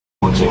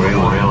for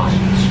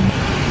Airlines.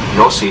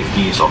 Your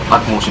safety is of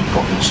utmost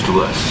importance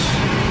to us.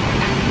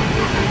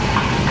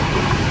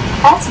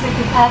 As we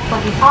prepare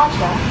for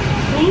departure,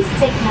 please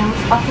take note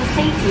of the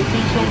safety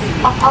features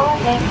of our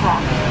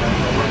aircraft.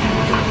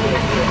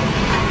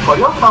 For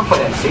your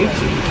comfort and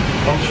safety,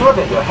 ensure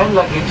that your hand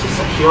luggage is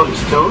securely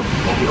stowed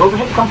in the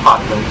overhead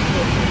compartment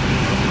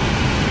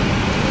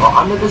or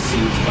under the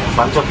seat in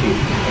front of you.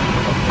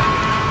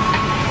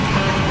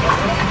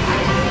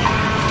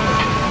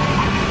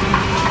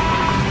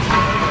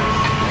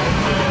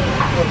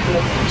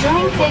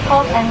 During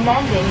takeoff and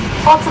landing,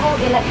 portable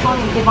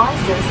electronic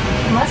devices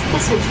must be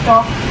switched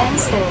off and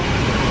stowed.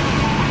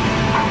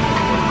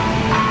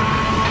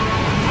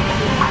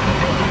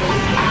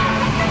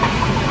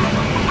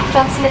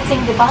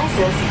 Transmitting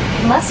devices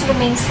must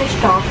remain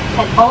switched off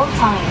at all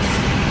times.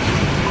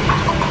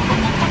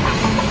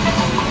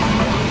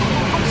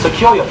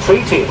 Secure your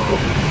tray table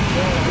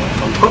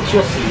and put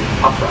your seat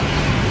upright.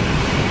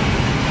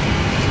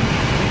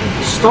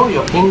 Stow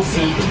your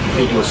in-seat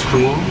video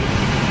screen,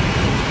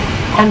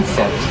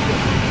 handset,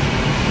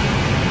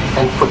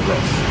 and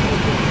footrest.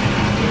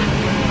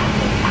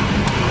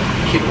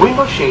 Keep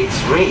window shades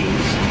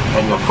raised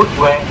and your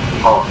footwear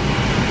on.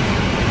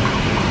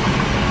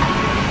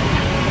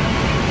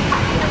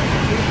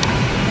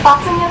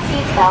 Fasten your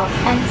seatbelt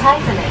and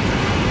tighten it.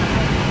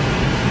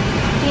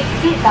 Keep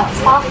seatbelts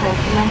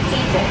fastened when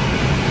seated.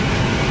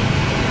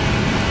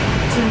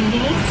 To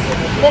release,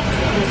 lift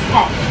this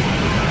catch.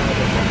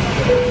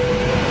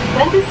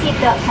 When the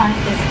seatbelt sign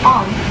is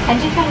on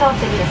and you can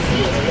rotate your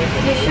seat,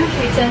 you should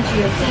return to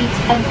your seat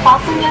and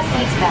fasten your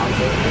seatbelt.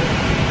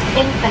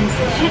 Infants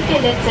should be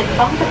lifted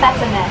from the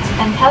bassinet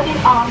and held in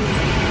arms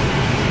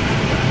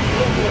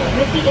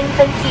with the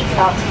infant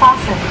seatbelt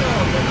fastened.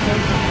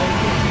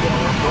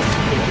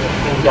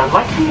 In the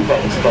unlikely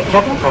event that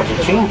cabin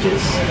pressure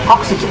changes,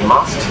 oxygen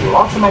masks will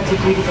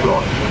automatically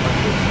deploy.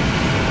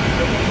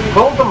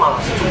 Hold the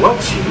mask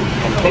towards you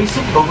and place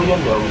it over your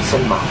nose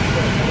and mouth.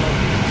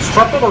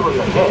 Strap it over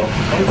your head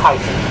and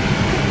tighten it.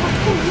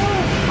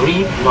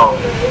 Breathe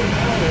normally.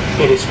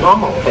 It is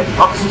normal that the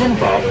oxygen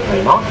bag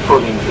may not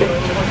fully inflate.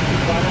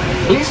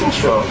 Please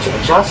ensure to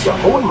adjust your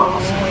own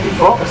mask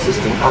before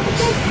assisting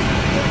others.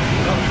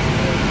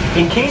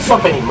 In case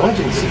of an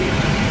emergency,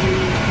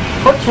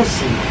 put your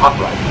seat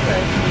upright.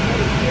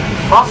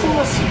 Fasten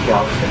your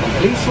seatbelt and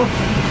place your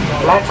feet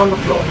flat on the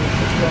floor.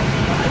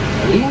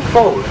 Lean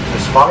forward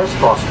as far as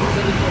possible.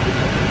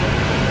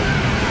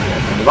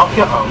 And lock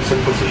your arms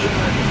in position.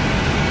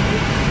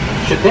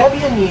 Should there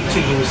be a need to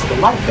use the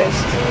life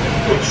vest,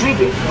 retrieve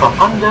it from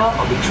under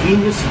or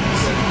between your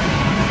seats.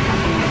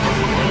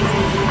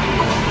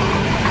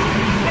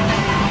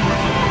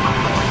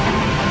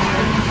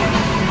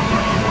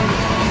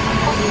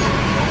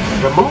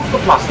 Remove the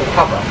plastic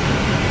cover.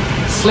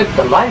 Slip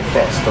the life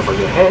vest over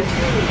your head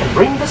and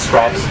bring the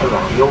straps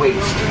around your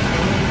waist.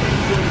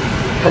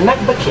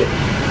 Connect the clip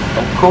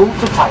and pull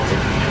to tighten.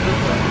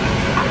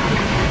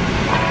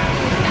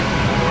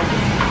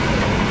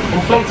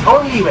 Inflate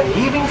only when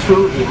leaving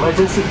through the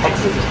emergency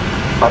exit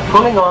by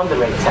pulling on the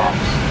red tabs.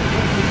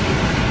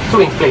 To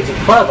inflate it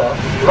further,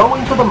 blow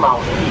into the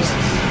mouth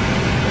pieces.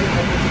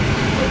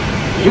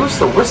 Use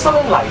the whistle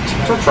and light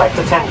to attract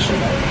attention.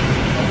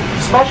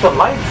 Special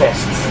life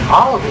vests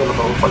are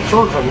available for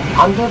children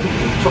under the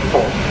age of 4.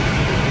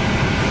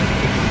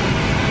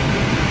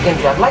 In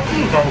the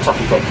unlikely event of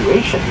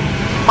evacuation,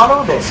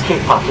 follow the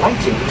escape path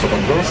lighting to the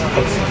nearest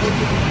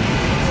exit.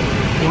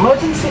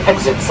 Emergency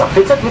exits are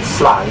fitted with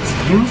slides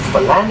used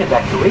for land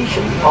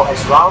evacuation or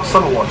as rafts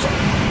on water.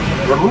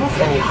 Remove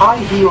any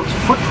high-heeled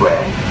footwear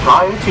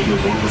prior to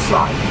using the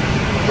slide.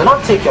 Do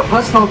not take your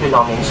personal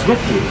belongings with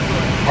you,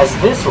 as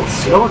this will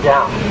slow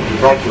down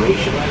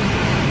evacuation.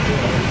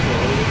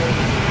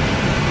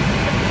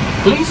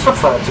 Please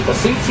refer to the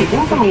safety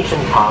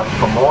information card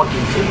for more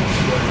details.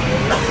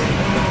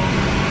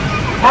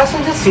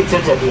 Passengers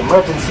seated at the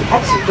emergency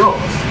exit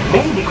doors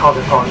may be called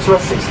upon to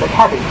assist the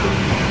cabin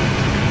crew.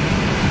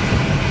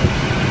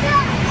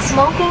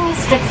 Smoking is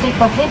strictly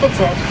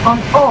prohibited on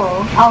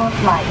all our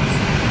flights.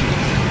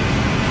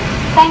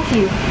 Thank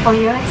you for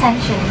your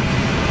attention.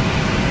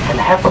 And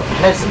have a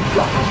pleasant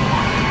flight.